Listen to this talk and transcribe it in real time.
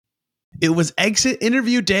It was exit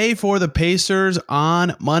interview day for the Pacers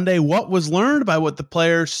on Monday. What was learned by what the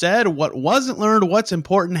players said? What wasn't learned? What's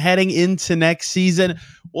important heading into next season?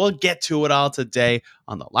 We'll get to it all today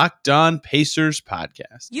on the Locked On Pacers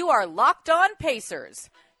podcast. You are Locked On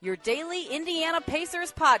Pacers, your daily Indiana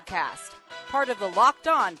Pacers podcast, part of the Locked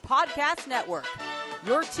On Podcast Network,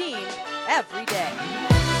 your team every day.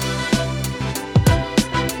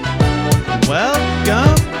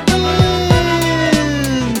 Welcome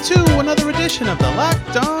to another edition of the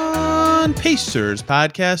Locked On Pacers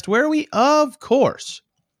podcast, where we, of course,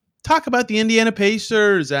 talk about the Indiana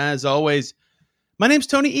Pacers. As always, my name's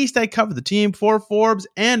Tony East. I cover the team for Forbes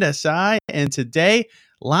and SI, and today,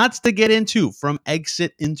 lots to get into from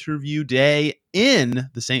exit interview day in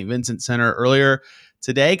the St. Vincent Center earlier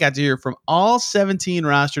today. Got to hear from all 17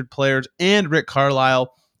 rostered players and Rick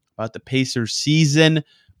Carlisle about the Pacers season,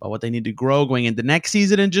 about what they need to grow going into next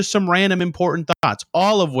season, and just some random important thoughts,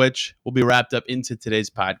 all of which will be wrapped up into today's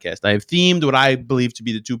podcast. I have themed what I believe to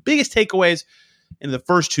be the two biggest takeaways in the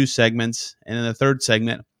first two segments, and in the third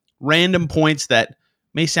segment, random points that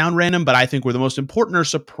may sound random, but I think were the most important or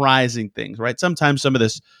surprising things, right? Sometimes some of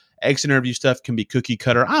this exit interview stuff can be cookie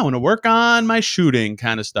cutter. I want to work on my shooting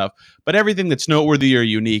kind of stuff, but everything that's noteworthy or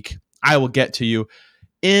unique, I will get to you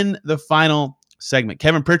in the final segment.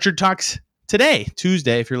 Kevin Pritchard talks today,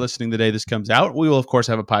 Tuesday, if you're listening the day this comes out. We will, of course,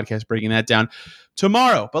 have a podcast breaking that down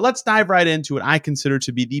tomorrow. But let's dive right into what I consider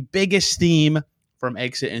to be the biggest theme from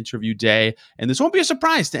exit interview day. And this won't be a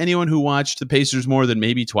surprise to anyone who watched the Pacers more than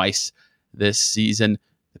maybe twice this season.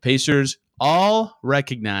 The Pacers all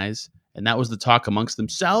recognize, and that was the talk amongst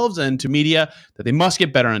themselves and to media, that they must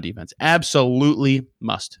get better on defense. Absolutely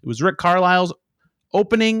must. It was Rick Carlisle's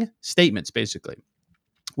opening statements, basically.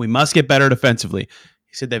 We must get better defensively.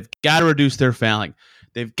 He said they've got to reduce their fouling.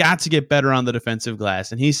 They've got to get better on the defensive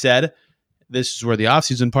glass. And he said, this is where the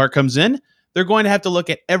offseason part comes in, they're going to have to look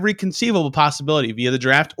at every conceivable possibility via the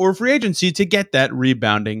draft or free agency to get that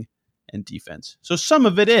rebounding and defense. So some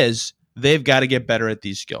of it is they've got to get better at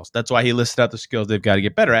these skills. That's why he listed out the skills they've got to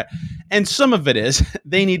get better at. And some of it is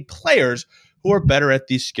they need players who are better at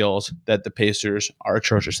these skills that the Pacers are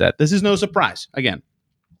atrocious at. This is no surprise, again,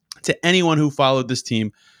 to anyone who followed this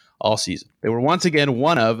team all season. They were once again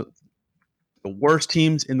one of the worst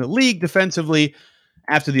teams in the league defensively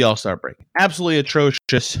after the All-Star break. Absolutely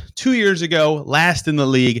atrocious. 2 years ago, last in the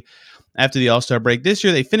league after the All-Star break. This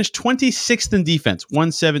year, they finished 26th in defense,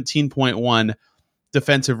 117.1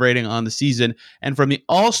 defensive rating on the season. And from the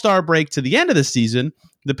All-Star break to the end of the season,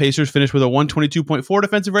 the Pacers finished with a 122.4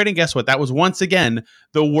 defensive rating. Guess what? That was once again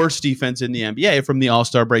the worst defense in the NBA from the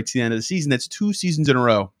All-Star break to the end of the season. That's 2 seasons in a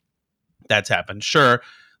row that's happened. Sure,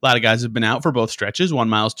 a lot of guys have been out for both stretches, one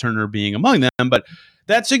Miles Turner being among them, but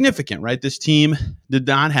that's significant, right? This team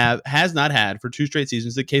has not had for 2 straight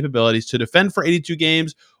seasons the capabilities to defend for 82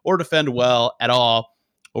 games or defend well at all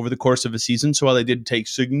over the course of a season. So while they did take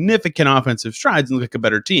significant offensive strides and look like a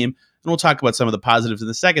better team, and we'll talk about some of the positives in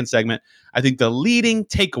the second segment, I think the leading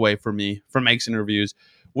takeaway for me from exit interviews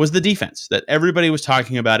was the defense, that everybody was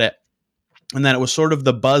talking about it, and that it was sort of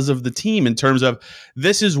the buzz of the team in terms of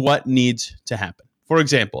this is what needs to happen. For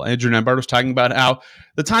example, Andrew Nembhard was talking about how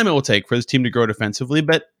the time it will take for this team to grow defensively,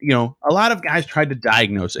 but a lot of guys tried to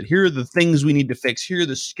diagnose it. Here are the things we need to fix. Here are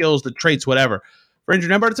the skills, the traits, whatever. For Andrew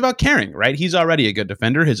Nembhard, it's about caring, right? He's already a good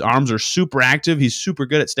defender. His arms are super active. He's super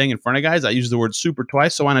good at staying in front of guys. I used the word super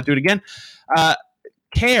twice, so why not do it again?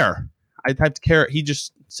 Care. I typed care. He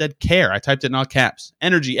just said care. I typed it in all caps.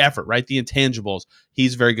 Energy, effort, right? The intangibles.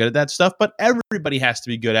 He's very good at that stuff, but everybody has to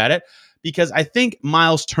be good at it because I think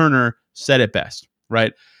Miles Turner said it best,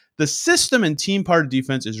 right? The system and team part of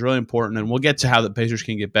defense is really important, and we'll get to how the Pacers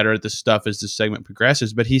can get better at this stuff as this segment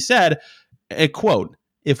progresses. But he said, a quote,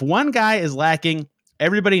 if one guy is lacking,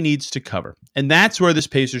 everybody needs to cover. And that's where this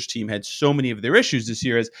Pacers team had so many of their issues this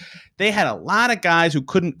year is they had a lot of guys who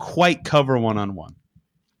couldn't quite cover one-on-one.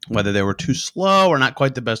 Whether they were too slow or not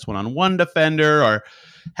quite the best one-on-one defender or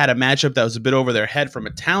had a matchup that was a bit over their head from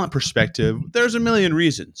a talent perspective, there's a million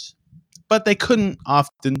reasons. But they couldn't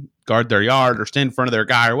often guard their yard or stand in front of their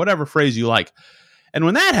guy or whatever phrase you like. And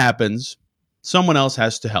when that happens, someone else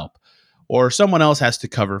has to help or someone else has to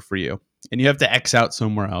cover for you. And you have to X out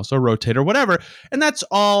somewhere else or rotate or whatever. And that's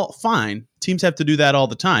all fine. Teams have to do that all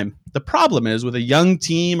the time. The problem is with a young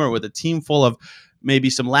team or with a team full of maybe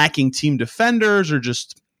some lacking team defenders or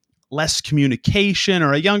just less communication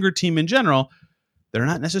or a younger team in general, they're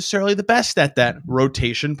not necessarily the best at that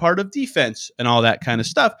rotation part of defense and all that kind of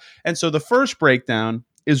stuff. And so the first breakdown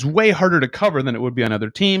is way harder to cover than it would be on other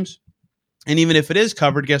teams. And even if it is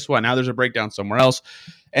covered, guess what? Now there's a breakdown somewhere else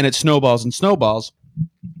and it snowballs and snowballs.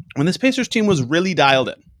 When this Pacers team was really dialed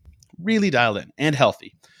in, really dialed in and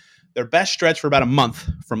healthy. Their best stretch for about a month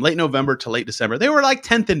from late November to late December, they were like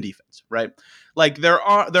 10th in defense, right? Like there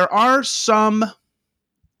are some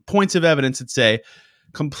points of evidence that say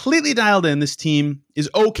completely dialed in, this team is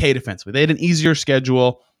okay defensively. They had an easier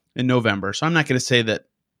schedule in November, so I'm not going to say that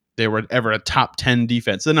they were ever a top 10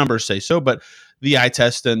 defense. The numbers say so, but the eye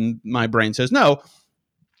test and my brain says no.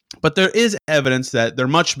 But there is evidence that they're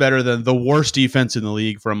much better than the worst defense in the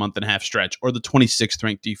league for a month and a half stretch or the 26th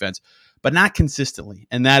ranked defense, but not consistently.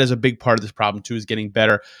 And that is a big part of this problem too, is getting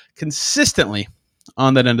better consistently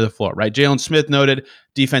on that end of the floor, right? Jalen Smith noted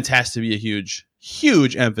defense has to be a huge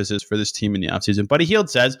emphasis for this team in the offseason. Buddy Hield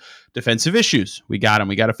says defensive issues. We got them.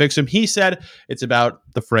 We got to fix them. He said it's about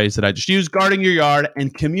the phrase that I just used, guarding your yard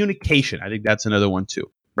and communication. I think that's another one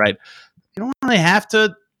too, right? You don't really have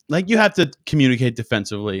to, you have to communicate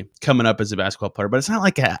defensively coming up as a basketball player, but it's not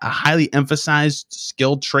like a highly emphasized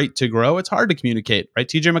skill trait to grow. It's hard to communicate, right?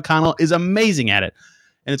 TJ McConnell is amazing at it,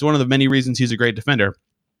 and it's one of the many reasons he's a great defender.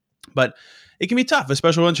 But it can be tough,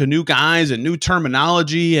 especially with a bunch of new guys and new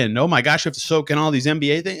terminology. And oh my gosh, you have to soak in all these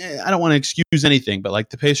NBA things. I don't want to excuse anything, but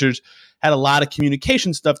the Pacers had a lot of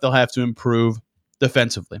communication stuff they'll have to improve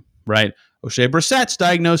defensively, right? O'Shea Brissett's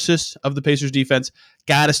diagnosis of the Pacers defense,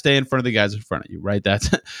 got to stay in front of the guys in front of you, right? That's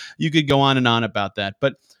you could go on and on about that.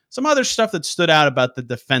 But some other stuff that stood out about the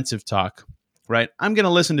defensive talk, right? I'm going to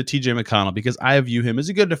listen to TJ McConnell because I view him as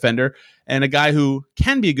a good defender and a guy who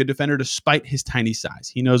can be a good defender despite his tiny size.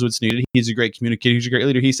 He knows what's needed. He's a great communicator. He's a great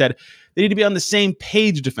leader. He said they need to be on the same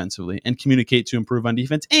page defensively and communicate to improve on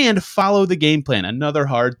defense and follow the game plan. Another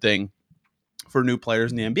hard thing for new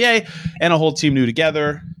players in the NBA and a whole team new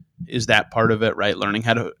together is that part of it, right? Learning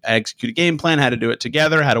how to execute a game plan, how to do it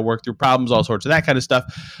together, how to work through problems, all sorts of that kind of stuff.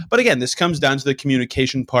 But again, this comes down to the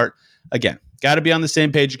communication part. Again, got to be on the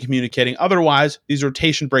same page and communicating. Otherwise, these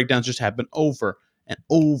rotation breakdowns just happen over and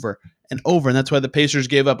over and over. And that's why the Pacers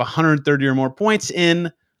gave up 130 or more points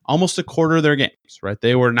in almost a quarter of their games, right?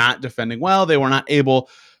 They were not defending well. They were not able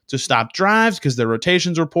to stop drives because their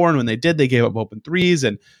rotations were poor. And when they did, they gave up open threes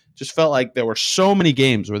and just felt like there were so many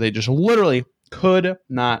games where they just literally could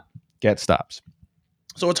not get stops.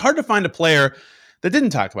 So it's hard to find a player that didn't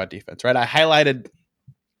talk about defense, right? I highlighted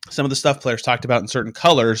some of the stuff players talked about in certain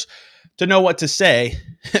colors to know what to say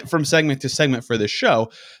from segment to segment for this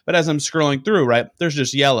show. But as I'm scrolling through, right, there's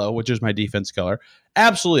just yellow, which is my defense color,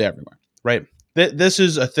 absolutely everywhere, right? This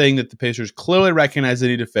is a thing that the Pacers clearly recognize they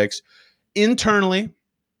need to fix internally,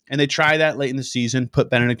 and they try that late in the season, put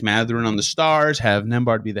Benedict Mathurin on the stars, have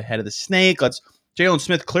Nembhard be the head of the snake. Jalen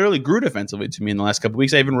Smith clearly grew defensively to me in the last couple of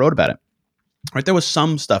weeks. I even wrote about it, right? There was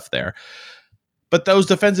some stuff there. But those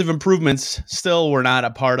defensive improvements still were not a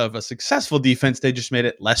part of a successful defense. They just made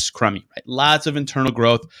it less crummy, right? Lots of internal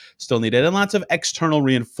growth still needed and lots of external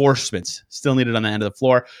reinforcements still needed on the end of the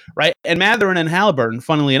floor, right? And Mathurin and Halliburton,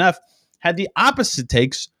 funnily enough, had the opposite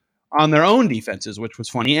takes on their own defenses, which was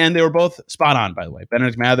funny. And they were both spot on, by the way.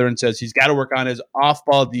 Benedict Mathurin says he's got to work on his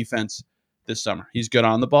off-ball defense this summer. He's good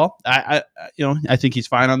on the ball. I think he's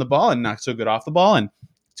fine on the ball and not so good off the ball. And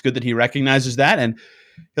it's good that he recognizes that. And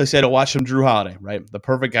he said to watch some Drew Holiday, right? The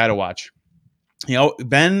perfect guy to watch.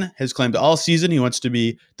 Ben has claimed all season he wants to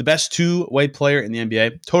be the best two-way player in the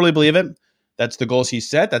NBA. Totally believe it. That's the goals he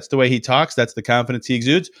set. That's the way he talks. That's the confidence he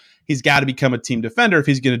exudes. He's got to become a team defender if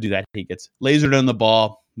he's going to do that. He gets lasered on the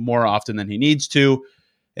ball more often than he needs to,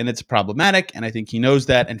 and it's problematic, and I think he knows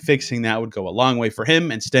that, and fixing that would go a long way for him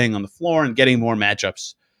and staying on the floor and getting more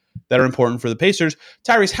matchups that are important for the Pacers.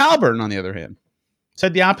 Tyrese Halliburton, on the other hand,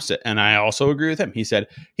 said the opposite, and I also agree with him. He said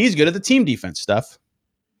he's good at the team defense stuff,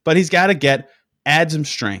 but he's got to add some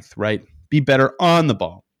strength, right? Be better on the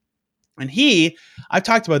ball. And I've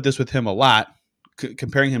talked about this with him a lot,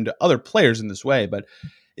 comparing him to other players in this way, but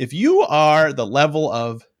if you are the level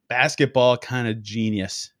of basketball kind of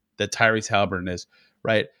genius that Tyrese Halliburton is,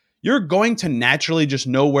 right, you're going to naturally just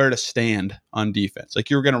know where to stand on defense. Like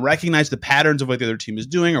you're going to recognize the patterns of what the other team is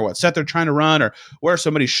doing or what set they're trying to run or where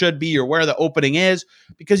somebody should be or where the opening is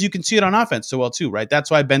because you can see it on offense so well too, right?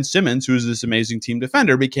 That's why Ben Simmons, who's this amazing team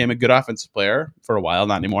defender, became a good offensive player for a while,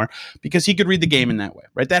 not anymore, because he could read the game in that way,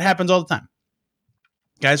 right? That happens all the time.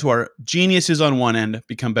 Guys who are geniuses on one end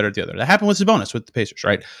become better at the other. That happened with Sabonis with the Pacers,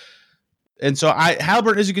 right? And so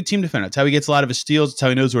Halliburton is a good team defender. That's how he gets a lot of his steals. That's how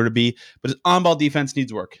he knows where to be. But his on-ball defense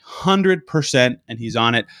needs work. 100%, and he's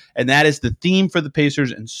on it. And that is the theme for the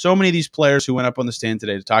Pacers. And so many of these players who went up on the stand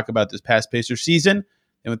today to talk about this past Pacers season,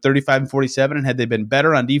 they went 35-47, and had they been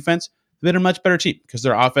better on defense, they'd been a much better team because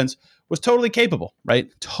their offense was totally capable, right?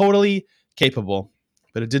 Totally capable.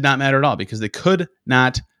 But it did not matter at all because they could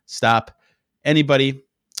not stop anybody.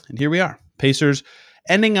 And here we are. Pacers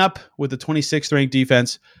ending up with the 26th ranked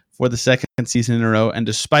defense for the second season in a row. And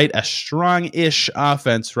despite a strong-ish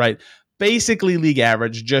offense, right, basically league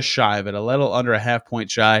average, just shy of it, a little under a half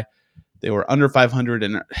point shy. They were under 500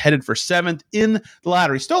 and headed for 7th in the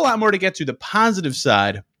lottery. Still a lot more to get to. The positive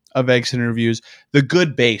side of exit interviews, the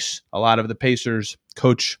good base a lot of the Pacers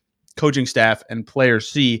coaching staff and players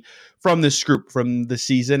see from this group from the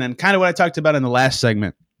season, and kind of what I talked about in the last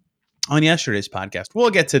segment on yesterday's podcast.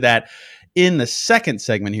 We'll get to that in the second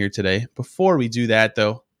segment here today. Before we do that,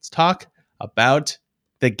 though, let's talk about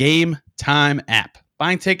the Game Time app.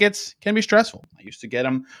 Buying tickets can be stressful. I used to get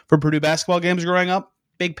them for Purdue basketball games growing up.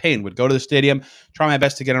 Big pain. Would go to the stadium, try my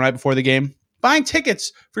best to get them right before the game. Buying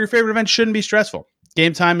tickets for your favorite event shouldn't be stressful.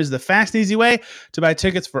 Game Time is the fast and easy way to buy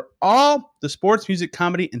tickets for all the sports, music,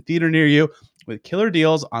 comedy, and theater near you with killer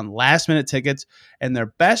deals on last-minute tickets and their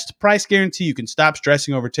best price guarantee. You can stop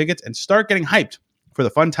stressing over tickets and start getting hyped for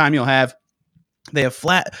the fun time you'll have. They'll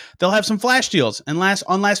have some flash deals and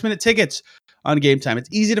last-minute tickets on Game Time. It's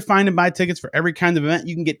easy to find and buy tickets for every kind of event.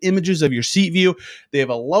 You can get images of your seat view. They have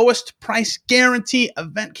a lowest price guarantee,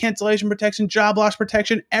 event cancellation protection, job loss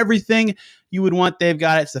protection, everything you would want. They've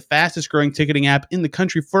got it. It's the fastest growing ticketing app in the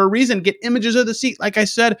country for a reason. Get images of the seat, like I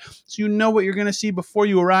said, so you know what you're going to see before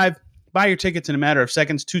you arrive. Buy your tickets in a matter of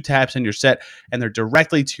seconds, 2 taps, and you're set, and they're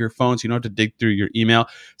directly to your phone, so you don't have to dig through your email.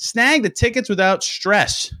 Snag the tickets without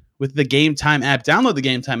stress with the Game Time app. Download the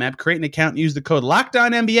Game Time app, create an account, and use the code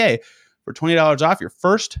LOCKEDONNBA for $20 off your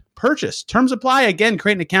first purchase. Terms apply. Again,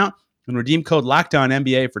 create an account and redeem code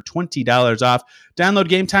LOCKEDONNBA for $20 off. Download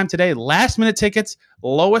Game Time today. Last-minute tickets,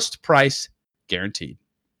 lowest price guaranteed.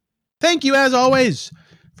 Thank you, as always,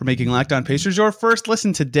 for making Locked On Pacers your first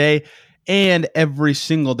listen today and every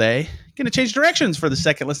single day. Going to change directions for the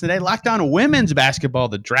second listen today. Locked On Women's Basketball.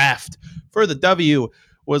 The draft for the W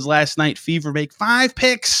was last night. Fever make 5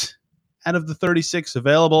 picks out of the 36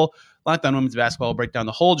 available. Locked On Women's Basketball will break down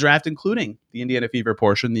the whole draft, including the Indiana Fever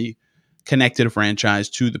portion, the connected franchise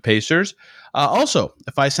to the Pacers. Also,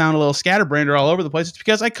 if I sound a little scatterbrained or all over the place, it's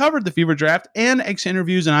because I covered the Fever draft and X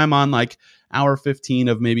interviews, and I'm on like hour 15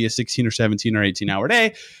 of maybe a 16 or 17 or 18 hour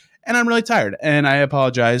day, and I'm really tired, and I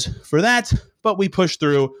apologize for that, but we pushed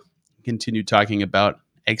through, continued talking about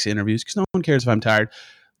X interviews because no one cares if I'm tired.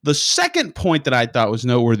 The second point that I thought was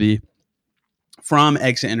noteworthy from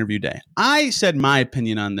exit interview day, I said my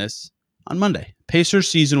opinion on this on Monday. Pacers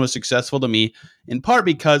season was successful to me in part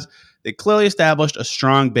because they clearly established a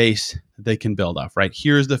strong base that they can build off, right?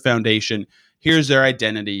 Here's the foundation, here's their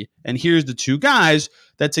identity, and here's the 2 guys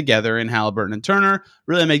that together in Halliburton and Turner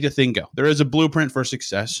really make the thing go. There is a blueprint for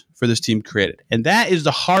success for this team created. And that's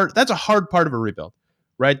a hard part of a rebuild,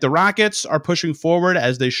 right? The Rockets are pushing forward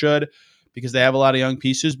as they should because they have a lot of young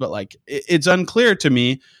pieces, but like it's unclear to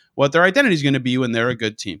me what their identity is going to be when they're a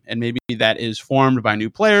good team. And maybe that is formed by new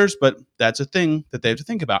players, but that's a thing that they have to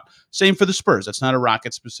think about. Same for the Spurs. That's not a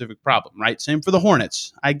Rocket-specific problem, right? Same for the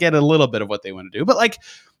Hornets. I get a little bit of what they want to do. But like,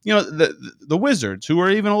 you know, the Wizards, who are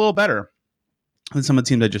even a little better than some of the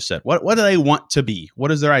teams I just said, what do they want to be?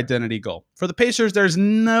 What is their identity goal? For the Pacers, there's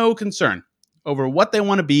no concern over what they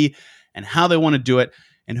want to be and how they want to do it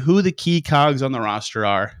and who the key cogs on the roster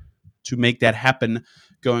are to make that happen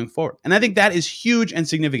going forward. And I think that is huge and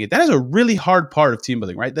significant. That is a really hard part of team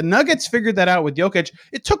building, right? The Nuggets figured that out with Jokic.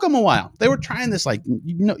 It took them a while. They were trying this like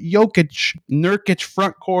Jokic, Nurkic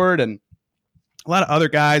front court and a lot of other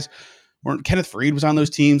guys. Kenneth Faried was on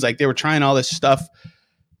those teams. Like they were trying all this stuff.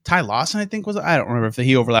 Ty Lawson, I think, I don't remember if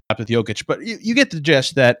he overlapped with Jokic, but you get the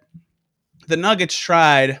gist that the Nuggets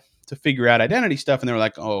tried to figure out identity stuff and they were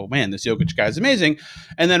like, oh man, this Jokic guy is amazing.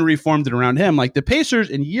 And then reformed it around him. Like the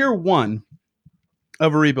Pacers in year 1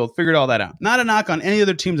 of a rebuild figured all that out. Not a knock on any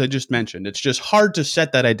other teams I just mentioned. It's just hard to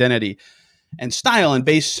set that identity and style and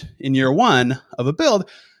base in year 1 of a build,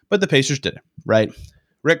 but the Pacers did it, right?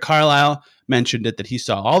 Rick Carlisle mentioned it, that he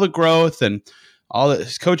saw all the growth and all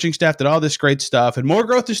his coaching staff did all this great stuff, and more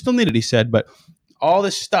growth is still needed, he said, but all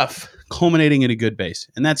this stuff culminating in a good base.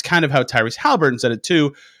 And that's kind of how Tyrese Halliburton said it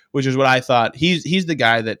too, which is what I thought. He's the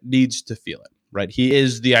guy that needs to feel it, right? He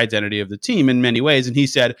is the identity of the team in many ways, and he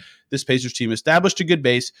said this Pacers team established a good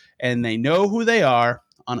base, and they know who they are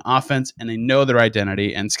on offense, and they know their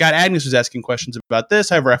identity. And Scott Agnes was asking questions about this.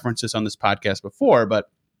 I've referenced this on this podcast before, but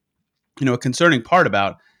you know, a concerning part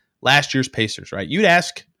about last year's Pacers, right? You'd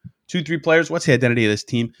ask 2-3 players, what's the identity of this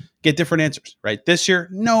team? Get different answers, right? This year,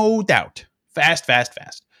 no doubt. Fast.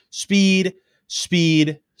 Speed.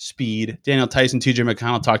 Daniel Tyson, TJ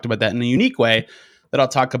McConnell talked about that in a unique way that I'll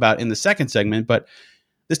talk about in the second segment, but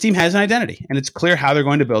this team has an identity, and it's clear how they're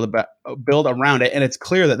going to build around it, and it's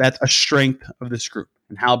clear that that's a strength of this group.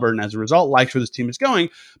 And Halliburton, as a result, likes where this team is going.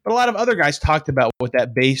 But a lot of other guys talked about what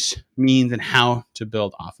that base means and how to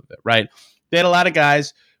build off of it, right? They had a lot of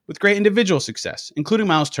guys with great individual success, including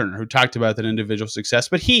Miles Turner, who talked about that individual success.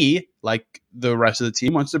 But he, like the rest of the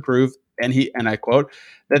team, wants to prove, and I quote,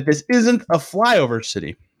 that this isn't a flyover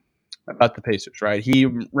city about the Pacers, right? He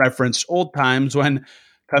referenced old times when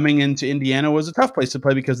coming into Indiana was a tough place to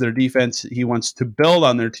play because of their defense. He wants to build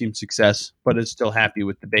on their team's success, but is still happy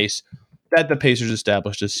with the base that the Pacers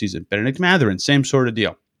established this season. Benedict Mathurin, same sort of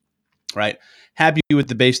deal, right? Happy with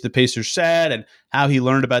the base the Pacers set and how he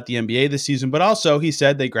learned about the NBA this season, but also he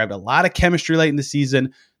said they grabbed a lot of chemistry late in the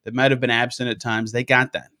season that might have been absent at times. They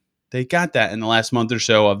got that. They got that in the last month or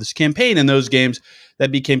so of this campaign in those games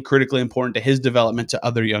that became critically important to his development, to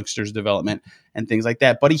other youngsters' development, and things like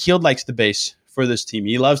that. Buddy Hield likes the base for this team.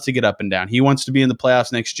 He loves to get up and down. He wants to be in the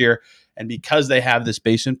playoffs next year, and because they have this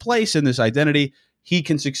base in place and this identity, he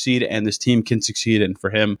can succeed and this team can succeed. And for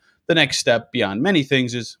him, the next step beyond many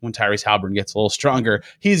things is when Tyrese Halliburton gets a little stronger,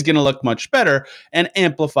 he's going to look much better and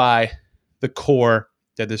amplify the core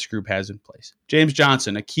that this group has in place. James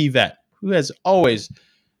Johnson, a key vet who has always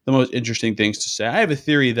the most interesting things to say. I have a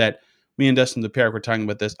theory that me and Dustin DePerrick were talking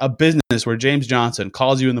about this, a business where James Johnson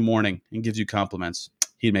calls you in the morning and gives you compliments.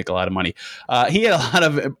 He'd make a lot of money. He had a lot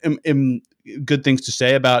of good things to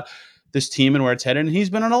say about this team and where it's headed. And he's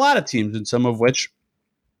been on a lot of teams, and some of which,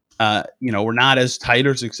 were not as tight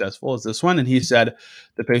or successful as this one. And he said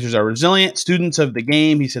the Pacers are resilient students of the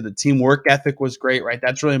game. He said the team work ethic was great, right?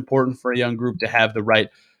 That's really important for a young group to have the right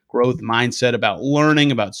growth mindset about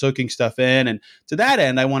learning, about soaking stuff in. And to that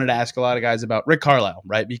end, I wanted to ask a lot of guys about Rick Carlisle,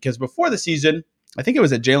 right? Because before the season, I think it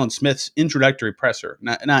was at Jalen Smith's introductory presser,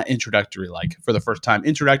 not introductory like for the first time,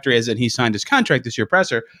 introductory as in he signed his contract this year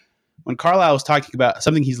presser, when Carlisle was talking about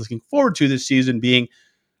something he's looking forward to this season being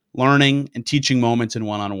learning and teaching moments in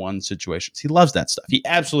one-on-one situations. He loves that stuff. He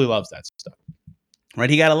absolutely loves that stuff. Right?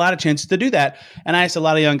 He got a lot of chances to do that. And I asked a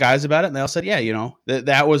lot of young guys about it, and they all said, yeah,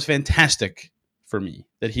 that was fantastic for me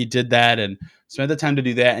that he did that and spent the time to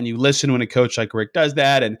do that. And you listen when a coach like Rick does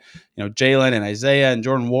that. And, Jalen and Isaiah and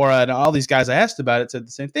Jordan Nwora and all these guys I asked about it said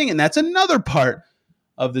the same thing. And that's another part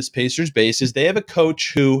of this Pacers base is they have a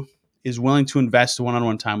coach who is willing to invest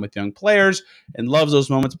one-on-one time with young players and loves those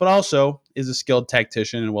moments, but also is a skilled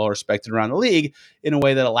tactician and well-respected around the league in a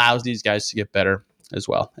way that allows these guys to get better as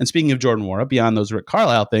well. And speaking of Jordan Nwora, beyond those Rick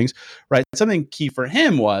Carlisle things, right, something key for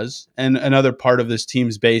him was, and another part of this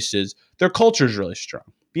team's base is their culture is really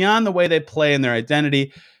strong. Beyond the way they play and their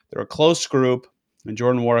identity, they're a close group, and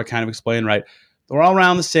Jordan Nwora kind of explained, right, they're all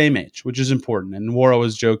around the same age, which is important. And Nwora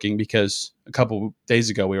was joking because a couple of days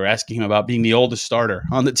ago we were asking him about being the oldest starter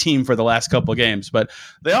on the team for the last couple of games. But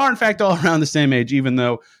they are, in fact, all around the same age, even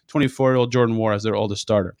though 24-year-old Jordan Nwora is their oldest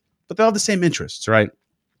starter. But they all have the same interests, right?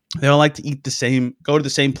 They all like to eat the same, go to the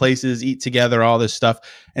same places, eat together, all this stuff,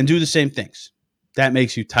 and do the same things. That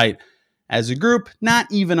makes you tight as a group, not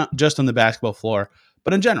even just on the basketball floor,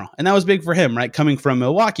 but in general. And that was big for him, right? Coming from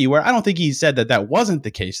Milwaukee, where I don't think he said that wasn't the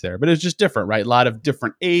case there, but it was just different, right? A lot of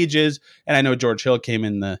different ages. And I know George Hill came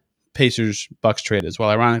in the Pacers-Bucks trade as well,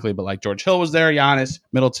 ironically, but like George Hill was there, Giannis,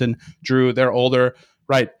 Middleton, Drew, they're older,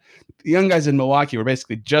 right? The young guys in Milwaukee were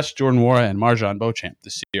basically just Jordan Nwora and MarJon Beauchamp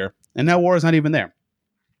this year. And now Nwora's not even there.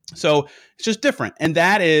 So it's just different. And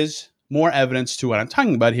that is more evidence to what I'm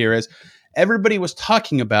talking about here is everybody was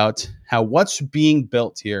talking about how what's being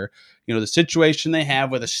built here, the situation they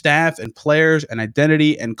have with a staff and players and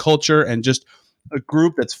identity and culture and just a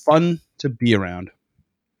group that's fun to be around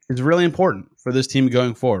is really important for this team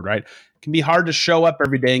going forward, right? It can be hard to show up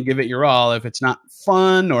every day and give it your all if it's not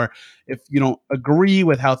fun or if you don't agree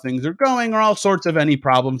with how things are going or all sorts of any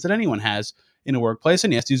problems that anyone has in a workplace.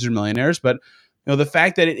 And yes, these are millionaires, but the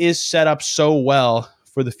fact that it is set up so well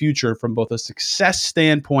for the future from both a success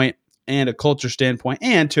standpoint and a culture standpoint.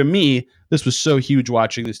 And to me, this was so huge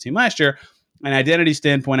watching this team last year. An identity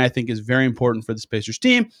standpoint, I think, is very important for this Pacers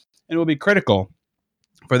team and will be critical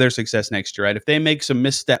for their success next year, right? If they make some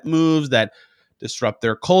misstep moves that disrupt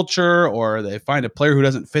their culture or they find a player who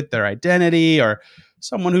doesn't fit their identity or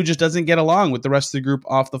someone who just doesn't get along with the rest of the group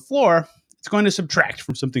off the floor, it's going to subtract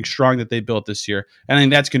from something strong that they built this year. And I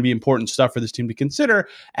think that's going to be important stuff for this team to consider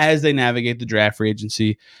as they navigate the draft free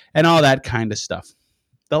agency and all that kind of stuff.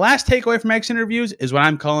 The last takeaway from exit interviews is what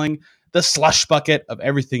I'm calling the slush bucket of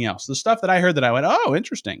everything else. The stuff that I heard that I went, oh,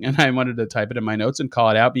 interesting. And I wanted to type it in my notes and call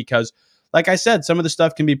it out because, like I said, some of the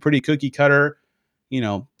stuff can be pretty cookie cutter,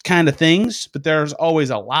 kind of things. But there's always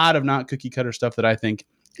a lot of not cookie cutter stuff that I think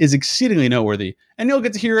is exceedingly noteworthy. And you'll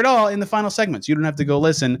get to hear it all in the final segments. You don't have to go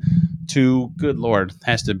listen to, good Lord,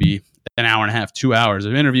 has to be an hour and a half, 2 hours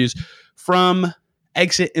of interviews from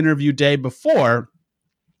exit interview day before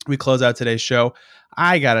we close out today's show,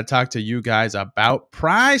 I got to talk to you guys about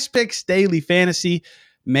Prize Picks Daily Fantasy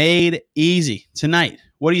made easy tonight.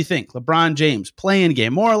 What do you think? LeBron James, playing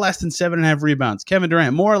game, more or less than 7.5 rebounds. Kevin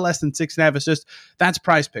Durant, more or less than 6.5 assists. That's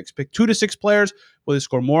Prize Picks. Pick 2 to 6 players. Will they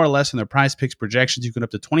score more or less in their Prize Picks projections? You can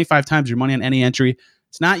up to 25 times your money on any entry.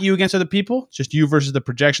 It's not you against other people, it's just you versus the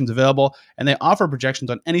projections available. And they offer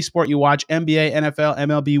projections on any sport you watch, NBA, NFL,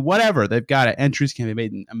 MLB, whatever. They've got it. Entries can be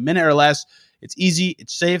made in a minute or less. It's easy,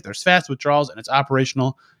 it's safe, there's fast withdrawals, and it's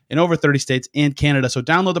operational in over 30 states and Canada. So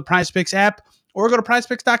download the Prize Picks app or go to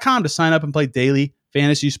prizepicks.com to sign up and play daily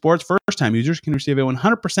fantasy sports. First-time users can receive a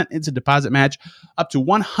 100% instant deposit match up to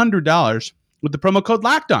 $100 with the promo code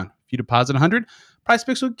LOCKEDON. If you deposit $100, Prize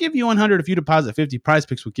Picks will give you $100. If you deposit $50, Prize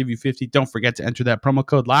Picks will give you $50. Don't forget to enter that promo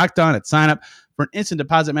code LOCKEDON at sign up for an instant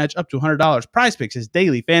deposit match up to $100. Prize Picks is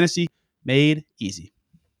daily fantasy made easy.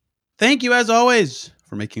 Thank you, as always,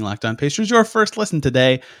 for making Locked On Pacers your first listen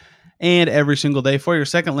today and every single day for your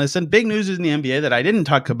second listen. Big news in the NBA that I didn't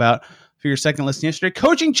talk about for your second listen yesterday.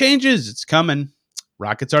 Coaching changes. It's coming.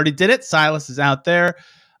 Rockets already did it. Silas is out there.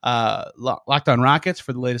 Locked On Rockets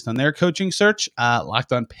for the latest on their coaching search.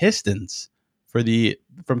 Locked On Pistons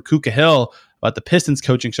from Kuka Hill about the Pistons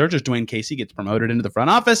coaching search as Dwayne Casey gets promoted into the front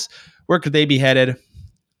office. Where could they be headed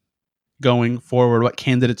going forward? What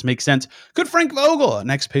candidates make sense? Could Frank Vogel,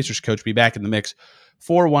 next Pacers coach, be back in the mix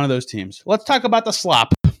for one of those teams? Let's talk about the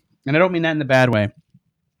slop. And I don't mean that in a bad way.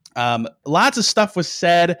 Lots of stuff was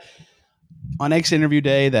said on X interview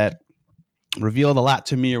day that revealed a lot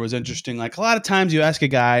to me or was interesting. Like a lot of times you ask a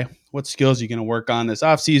guy, what skills are you going to work on this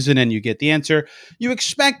offseason? And you get the answer you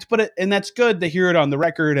expect, and that's good to hear it on the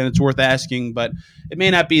record and it's worth asking, but it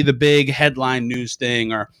may not be the big headline news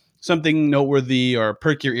thing or something noteworthy or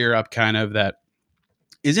perk your ear up kind of that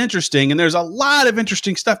is interesting. And there's a lot of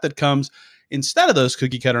interesting stuff that comes instead of those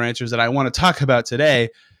cookie cutter answers that I want to talk about today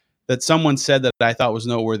that someone said that I thought was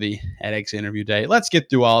noteworthy at X interview day. Let's get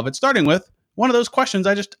through all of it, starting with one of those questions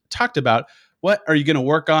I just talked about. What are you going to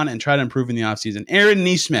work on and try to improve in the offseason? Aaron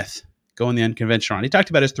Nesmith going the unconventional route. He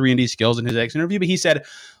talked about his 3-and-D skills in his X interview, but he said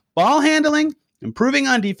ball handling, improving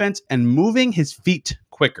on defense, and moving his feet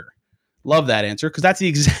quicker. Love that answer because that's the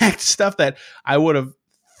exact stuff that I would have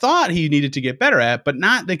thought he needed to get better at, but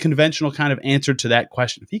not the conventional kind of answer to that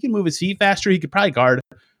question. If he can move his feet faster, he could probably guard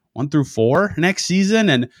 1 through 4 next season.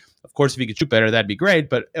 And of course, if he could shoot better, that'd be great.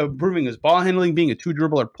 But improving his ball handling, being a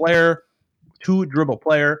two-dribble player,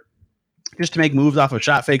 just to make moves off of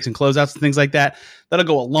shot fakes and closeouts and things like that, that'll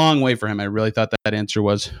go a long way for him. I really thought that answer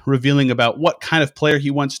was revealing about what kind of player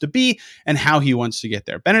he wants to be and how he wants to get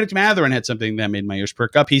there. Benedict Mathurin had something that made my ears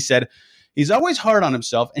perk up. He said, he's always hard on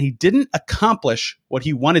himself and he didn't accomplish what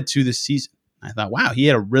he wanted to this season. I thought, wow, he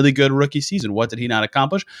had a really good rookie season. What did he not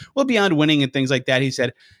accomplish? Well, beyond winning and things like that, he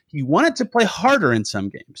said he wanted to play harder in some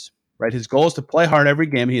games, right? His goal is to play hard every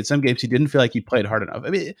game. He had some games he didn't feel like he played hard enough.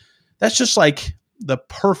 I mean, that's just like the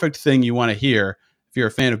perfect thing you want to hear if you're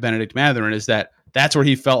a fan of Benedict Mathurin, is that that's where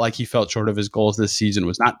he felt short of his goals this season,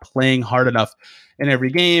 was not playing hard enough in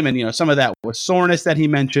every game. And, some of that was soreness that he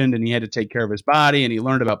mentioned, and he had to take care of his body, and he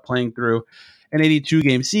learned about playing through an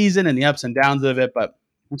 82-game season and the ups and downs of it, but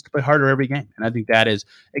wants to play harder every game. And I think that is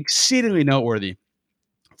exceedingly noteworthy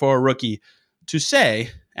for a rookie to say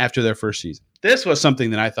after their first season. This was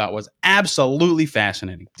something that I thought was absolutely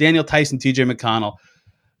fascinating. Daniel Theis and TJ McConnell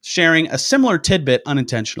sharing a similar tidbit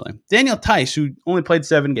unintentionally. Daniel Theis, who only played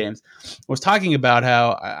 7 games, was talking about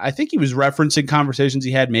how, I think he was referencing conversations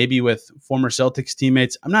he had maybe with former Celtics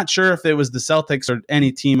teammates. I'm not sure if it was the Celtics or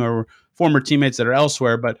any team or former teammates that are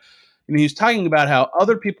elsewhere, but he was talking about how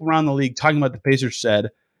other people around the league talking about the Pacers said,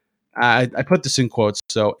 I put this in quotes,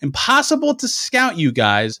 so impossible to scout you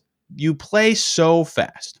guys. You play so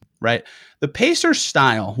fast, right? The Pacers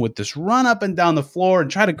style with this run up and down the floor and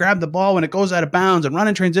try to grab the ball when it goes out of bounds and run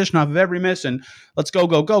in transition off of every miss and let's go,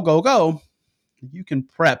 go, go, go, go. You can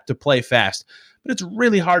prep to play fast, but it's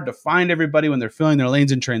really hard to find everybody when they're filling their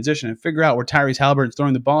lanes in transition and figure out where Tyrese Halliburton's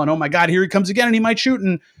throwing the ball and, oh my God, here he comes again and he might shoot,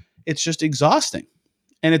 and it's just exhausting.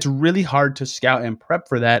 And it's really hard to scout and prep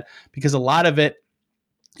for that because a lot of it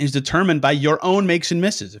is determined by your own makes and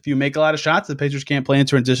misses. If you make a lot of shots, the Pacers can't play in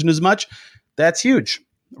transition as much. That's huge,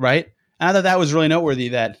 right? And I thought that was really noteworthy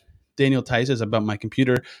that Daniel Theis, as about my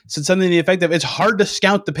computer, said something to the effect of, it's hard to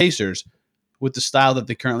scout the Pacers with the style that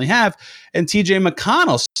they currently have. And TJ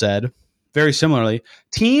McConnell said, very similarly,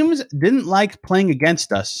 teams didn't like playing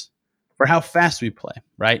against us for how fast we play,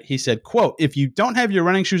 right? He said, quote, if you don't have your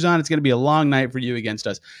running shoes on, it's going to be a long night for you against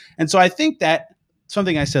us. And so I think that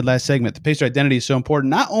something I said last segment, the Pacer identity is so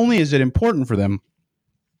important. Not only is it important for them,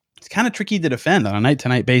 it's kind of tricky to defend on a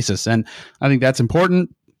night-to-night basis. And I think that's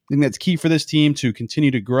important. think that's key for this team to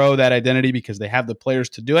continue to grow that identity because they have the players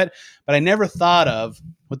to do it. But I never thought of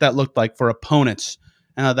what that looked like for opponents.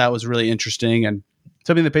 And I thought that was really interesting and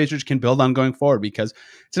something the Pacers can build on going forward because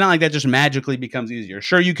it's not like that just magically becomes easier.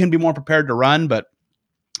 Sure, you can be more prepared to run, but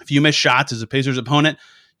if you miss shots as a Pacers opponent,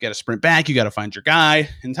 you got to sprint back, you got to find your guy,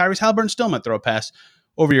 and Tyrese Haliburton still might throw a pass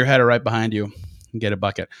over your head or right behind you and get a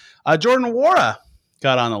bucket. Jordan Nwora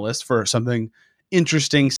got on the list for something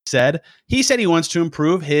interesting said. He said he wants to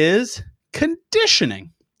improve his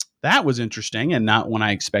conditioning. That was interesting and not when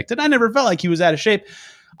I expected. I never felt like he was out of shape.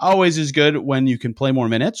 Always is good when you can play more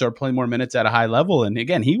minutes or play more minutes at a high level. And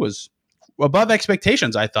again, he was above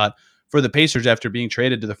expectations, I thought, for the Pacers after being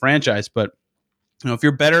traded to the franchise. But if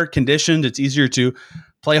you're better conditioned, it's easier to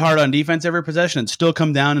play hard on defense every possession and still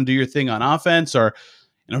come down and do your thing on offense, or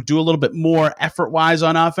do a little bit more effort-wise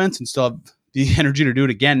on offense and still have the energy to do it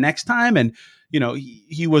again next time. And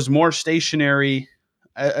he was more stationary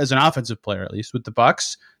as an offensive player, at least with the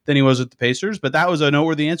Bucks, than he was with the Pacers. But that was a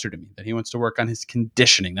noteworthy answer to me, that he wants to work on his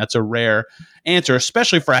conditioning. That's a rare answer,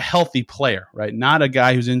 especially for a healthy player, right? Not a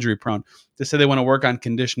guy who's injury prone. To say they want to work on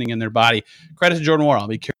conditioning in their body. Credit to Jordan Nwora. I'll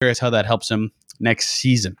be curious how that helps him next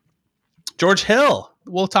season. George Hill.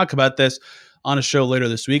 We'll talk about this on a show later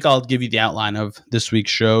this week. I'll give you the outline of this week's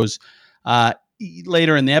shows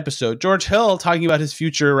later in the episode. George Hill, talking about his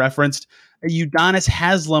future, referenced a Udonis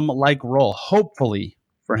Haslem-like role, hopefully,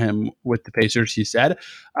 for him with the Pacers, he said.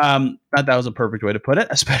 Thought that was a perfect way to put it,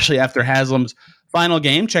 especially after Haslem's final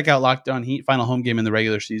game. Check out Locked On Heat, final home game in the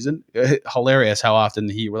regular season. Hilarious how often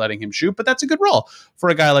the Heat were letting him shoot, but that's a good role for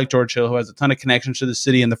a guy like George Hill, who has a ton of connections to the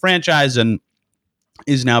city and the franchise and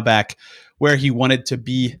is now back where he wanted to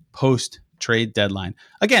be post-trade deadline.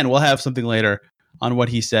 Again, we'll have something later on what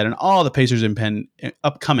he said and all the Pacers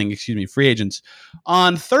upcoming free agents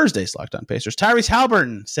on Thursday's Locked On Pacers. Tyrese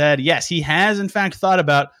Haliburton said, yes, he has in fact thought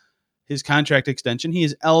about his contract extension. He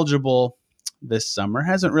is eligible this summer.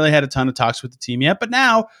 Hasn't really had a ton of talks with the team yet, but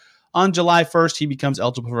now on July 1st, he becomes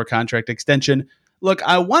eligible for a contract extension. Look,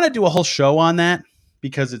 I want to do a whole show on that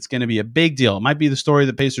because it's going to be a big deal. It might be the story of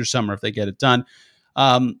the Pacers summer if they get it done.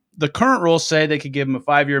 The current rules say they could give him a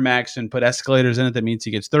 5-year max and put escalators in it. That means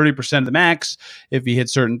he gets 30% of the max if he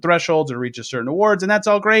hits certain thresholds or reaches certain awards, and that's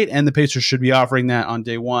all great. And the Pacers should be offering that on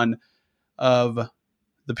day one of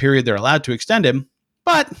the period they're allowed to extend him.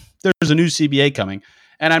 But there's a new CBA coming,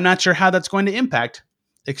 and I'm not sure how that's going to impact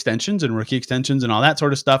extensions and rookie extensions and all that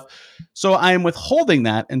sort of stuff. So I am withholding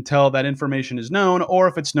that until that information is known, or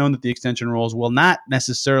if it's known that the extension rules will not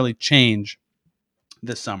necessarily change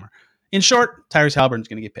this summer. In short, Tyrese Haliburton's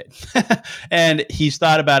going to get paid. And he's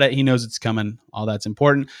thought about it. He knows it's coming. All that's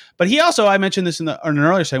important. But he also, I mentioned this in an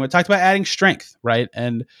earlier segment, talked about adding strength, right?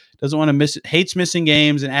 And doesn't want to hates missing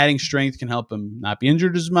games, and adding strength can help him not be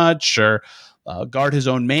injured as much or guard his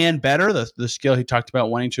own man better. The skill he talked about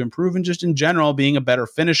wanting to improve, and just in general, being a better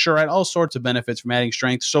finisher, right? All sorts of benefits from adding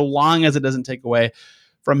strength, so long as it doesn't take away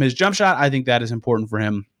from his jump shot. I think that is important for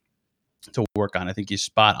him to work on. I think he's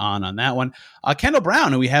spot on that one. Kendall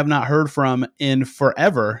Brown, who we have not heard from in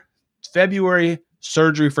forever. February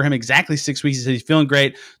surgery for him, exactly 6 weeks. He said he's feeling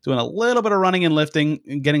great, doing a little bit of running and lifting,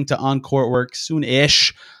 and getting to on-court work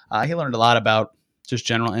soon-ish. He learned a lot about just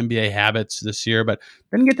general NBA habits this year, but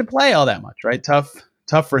didn't get to play all that much, right? Tough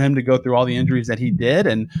for him to go through all the injuries that he did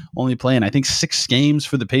and only playing, I think, 6 games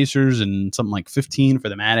for the Pacers and something like 15 for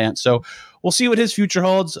the Mad Ants. So we'll see what his future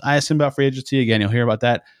holds. I asked him about free agency. Again, you'll hear about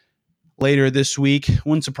that later this week.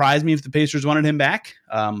 Wouldn't surprise me if the Pacers wanted him back.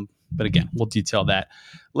 But again, we'll detail that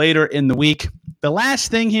later in the week. The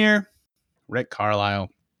last thing here, Rick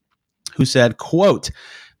Carlisle, who said, quote,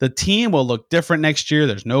 "The team will look different next year.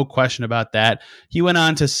 There's no question about that." He went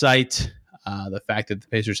on to cite the fact that the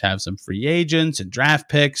Pacers have some free agents and draft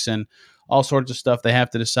picks and all sorts of stuff they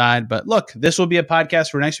have to decide. But look, this will be a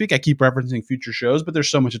podcast for next week. I keep referencing future shows, but there's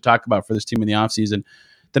so much to talk about for this team in the offseason.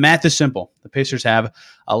 The math is simple. The Pacers have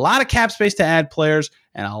a lot of cap space to add players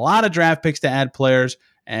and a lot of draft picks to add players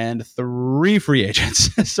and 3 free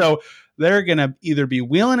agents. So they're going to either be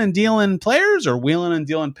wheeling and dealing players or wheeling and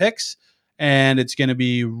dealing picks. And it's going to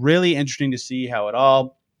be really interesting to see how it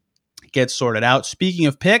all gets sorted out. Speaking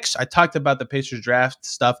of picks, I talked about the Pacers draft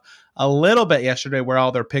stuff a little bit yesterday, where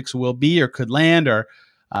all their picks will be or could land, or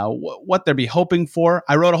what they'll be hoping for.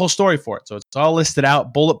 I wrote a whole story for it. So it's all listed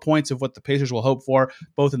out, bullet points of what the Pacers will hope for,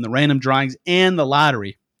 both in the random drawings and the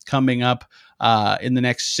lottery coming up in the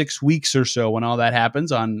next 6 weeks or so when all that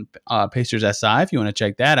happens on Pacers SI, if you want to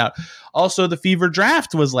check that out. Also, the Fever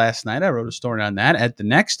Draft was last night. I wrote a story on that at the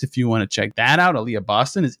Next if you want to check that out. Aaliyah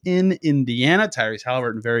Boston is in Indiana. Tyrese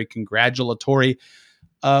Haliburton, very congratulatory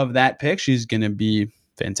of that pick. She's going to be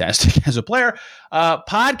fantastic as a player.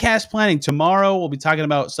 Podcast planning tomorrow. We'll be talking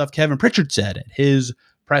about stuff Kevin Pritchard said at his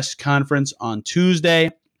press conference on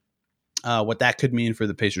Tuesday. What that could mean for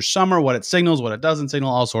the Pacers summer, what it signals, what it doesn't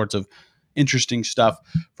signal, all sorts of interesting stuff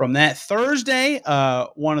from that. Thursday,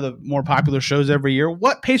 one of the more popular shows every year,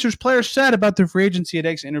 what Pacers players said about their free agency at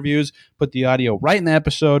X interviews. Put the audio right in the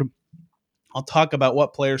episode. I'll talk about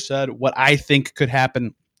what players said, what I think could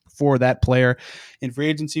happen for that player in free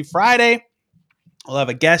agency. Friday, I'll have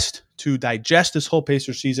a guest to digest this whole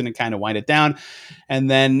Pacers season and kind of wind it down.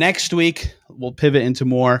 And then next week, we'll pivot into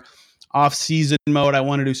more off-season mode. I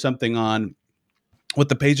want to do something on what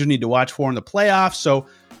the Pacers need to watch for in the playoffs. So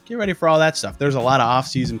get ready for all that stuff. There's a lot of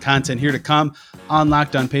off-season content here to come on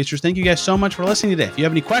Locked On Pacers. Thank you guys so much for listening today. If you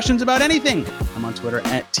have any questions about anything, I'm on Twitter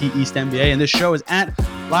at TEastNBA, and this show is at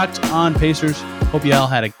Locked On Pacers. Hope you all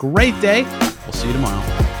had a great day. We'll see you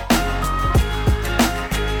tomorrow.